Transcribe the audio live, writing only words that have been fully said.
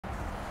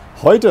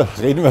Heute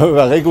reden wir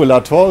über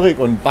Regulatorik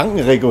und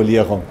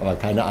Bankenregulierung. Aber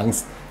keine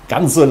Angst,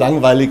 ganz so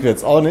langweilig wird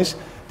es auch nicht,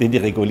 denn die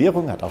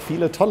Regulierung hat auch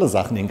viele tolle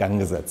Sachen in Gang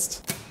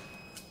gesetzt.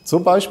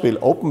 Zum Beispiel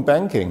Open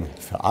Banking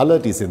für alle,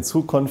 die es in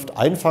Zukunft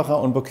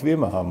einfacher und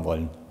bequemer haben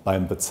wollen.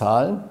 Beim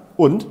Bezahlen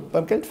und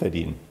beim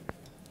Geldverdienen.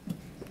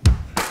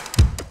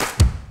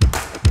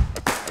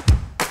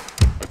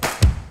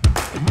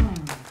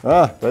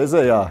 Ah, da ist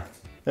er ja.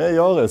 Hey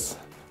Joris,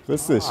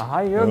 grüß dich.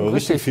 Hi Jürgen, grüß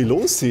richtig dich. viel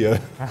los hier.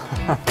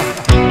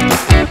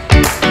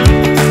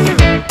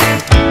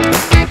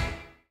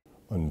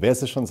 Und wer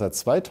sich schon seit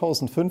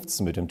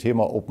 2015 mit dem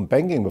Thema Open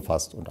Banking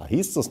befasst, und da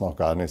hieß es noch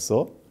gar nicht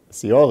so,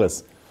 ist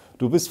Joris.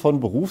 Du bist von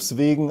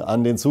Berufswegen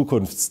an den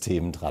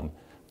Zukunftsthemen dran.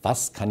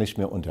 Was kann ich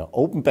mir unter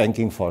Open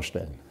Banking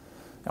vorstellen?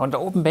 Ja,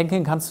 unter Open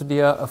Banking kannst du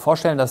dir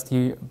vorstellen, dass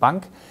die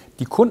Bank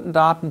die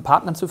Kundendaten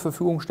Partnern zur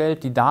Verfügung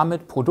stellt, die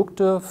damit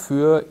Produkte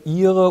für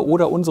ihre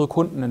oder unsere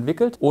Kunden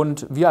entwickelt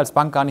und wir als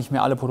Bank gar nicht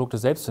mehr alle Produkte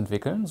selbst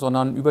entwickeln,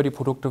 sondern über die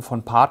Produkte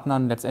von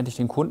Partnern letztendlich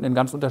den Kunden in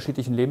ganz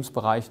unterschiedlichen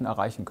Lebensbereichen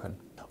erreichen können.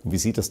 Und wie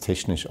sieht das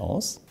technisch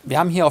aus? Wir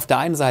haben hier auf der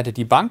einen Seite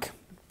die Bank.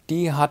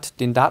 Die hat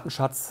den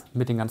Datenschatz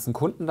mit den ganzen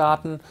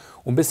Kundendaten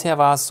und bisher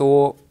war es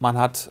so, man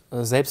hat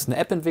selbst eine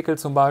App entwickelt,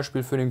 zum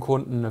Beispiel für den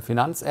Kunden, eine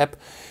Finanz-App,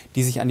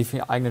 die sich an die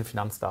eigenen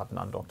Finanzdaten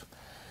andockt.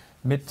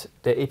 Mit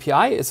der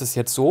API ist es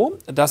jetzt so,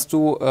 dass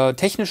du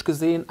technisch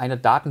gesehen eine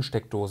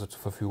Datensteckdose zur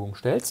Verfügung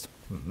stellst.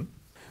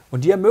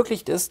 Und die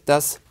ermöglicht es,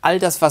 dass all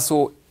das, was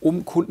so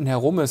um Kunden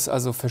herum ist,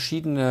 also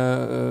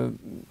verschiedene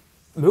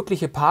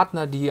mögliche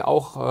Partner, die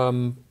auch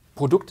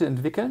Produkte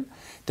entwickeln,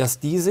 dass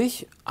die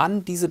sich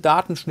an diese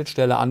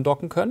Datenschnittstelle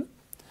andocken können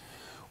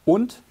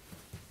und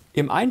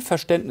im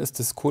Einverständnis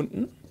des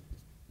Kunden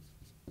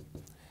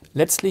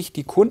letztlich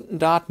die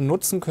Kundendaten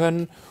nutzen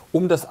können,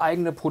 um das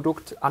eigene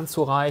Produkt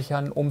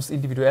anzureichern, um es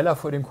individueller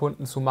für den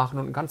Kunden zu machen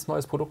und ein ganz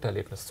neues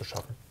Produkterlebnis zu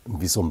schaffen. Und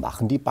wieso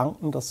machen die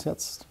Banken das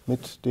jetzt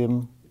mit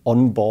dem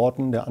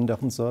Onboarden der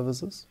anderen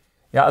Services?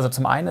 Ja, also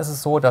zum einen ist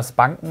es so, dass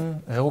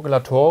Banken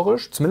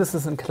regulatorisch,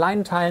 zumindest in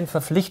kleinen Teilen,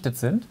 verpflichtet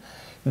sind,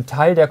 einen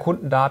Teil der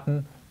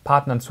Kundendaten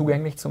Partnern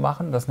zugänglich zu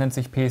machen. Das nennt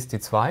sich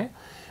PSD2.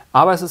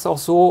 Aber es ist auch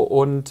so,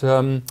 und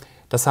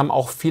das haben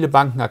auch viele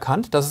Banken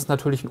erkannt, dass es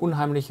natürlich ein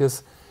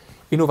unheimliches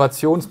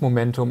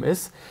Innovationsmomentum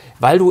ist,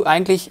 weil du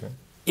eigentlich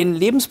in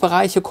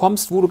Lebensbereiche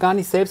kommst, wo du gar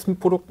nicht selbst mit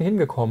Produkten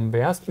hingekommen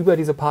wärst, über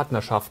diese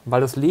Partnerschaften.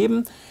 Weil das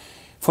Leben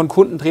von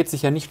Kunden dreht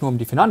sich ja nicht nur um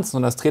die Finanzen,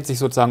 sondern es dreht sich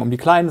sozusagen um die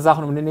kleinen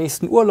Sachen, um den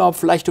nächsten Urlaub,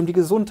 vielleicht um die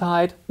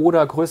Gesundheit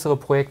oder größere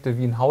Projekte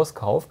wie ein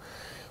Hauskauf.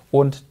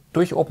 Und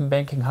durch Open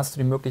Banking hast du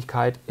die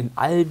Möglichkeit, in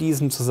all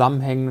diesen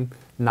Zusammenhängen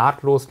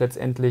nahtlos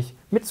letztendlich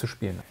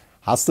mitzuspielen.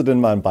 Hast du denn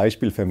mal ein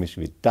Beispiel für mich,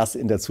 wie das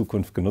in der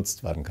Zukunft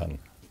genutzt werden kann?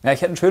 Ja,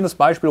 ich hätte ein schönes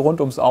Beispiel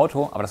rund ums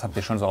Auto, aber das habt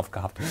ihr schon so oft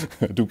gehabt.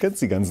 Du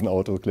kennst die ganzen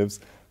Autoclips.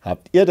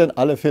 Habt ihr denn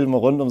alle Filme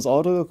rund ums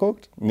Auto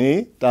geguckt?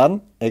 Nee, dann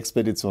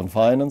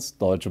ExpeditionFinance,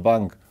 Deutsche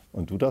Bank.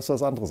 Und du darfst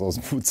was anderes aus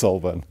dem Hut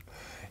zaubern.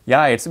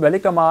 Ja, jetzt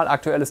überleg doch mal,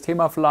 aktuelles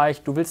Thema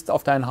vielleicht, du willst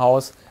auf dein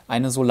Haus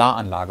eine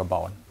Solaranlage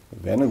bauen.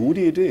 Wäre eine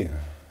gute Idee.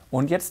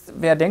 Und jetzt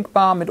wäre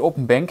denkbar mit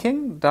Open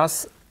Banking,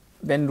 dass,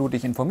 wenn du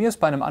dich informierst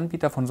bei einem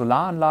Anbieter von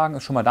Solaranlagen,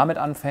 es schon mal damit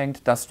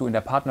anfängt, dass du in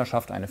der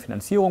Partnerschaft eine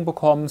Finanzierung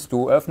bekommst.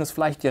 Du öffnest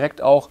vielleicht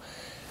direkt auch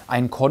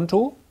ein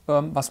Konto,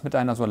 was mit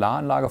deiner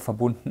Solaranlage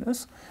verbunden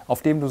ist,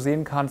 auf dem du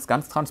sehen kannst,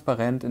 ganz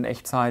transparent in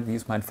Echtzeit, wie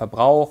ist mein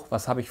Verbrauch,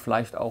 was habe ich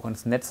vielleicht auch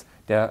ins Netz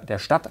der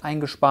Stadt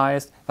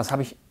eingespeist, was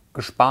habe ich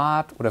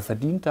gespart oder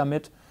verdient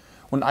damit.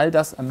 Und all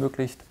das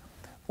ermöglicht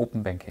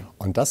Open Banking.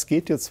 Und das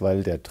geht jetzt,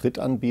 weil der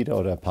Drittanbieter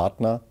oder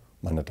Partner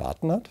meine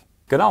Daten hat?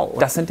 Genau,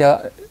 das sind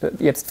ja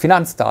jetzt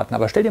Finanzdaten.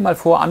 Aber stell dir mal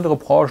vor, andere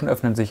Branchen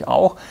öffnen sich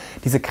auch.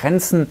 Diese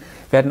Grenzen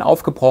werden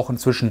aufgebrochen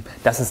zwischen,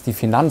 das ist die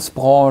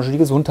Finanzbranche, die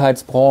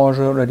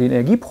Gesundheitsbranche oder die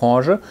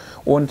Energiebranche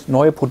und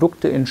neue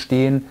Produkte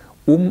entstehen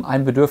um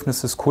ein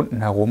Bedürfnis des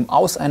Kunden herum,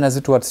 aus einer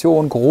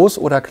Situation, groß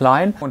oder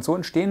klein. Und so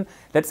entstehen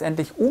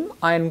letztendlich um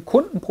ein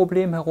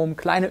Kundenproblem herum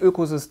kleine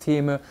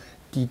Ökosysteme,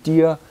 die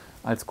dir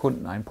als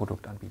Kunden ein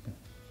Produkt anbieten.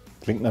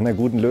 Klingt nach einer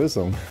guten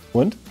Lösung.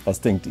 Und, was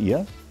denkt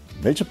ihr?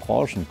 Welche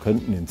Branchen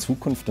könnten in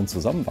Zukunft denn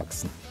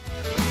zusammenwachsen?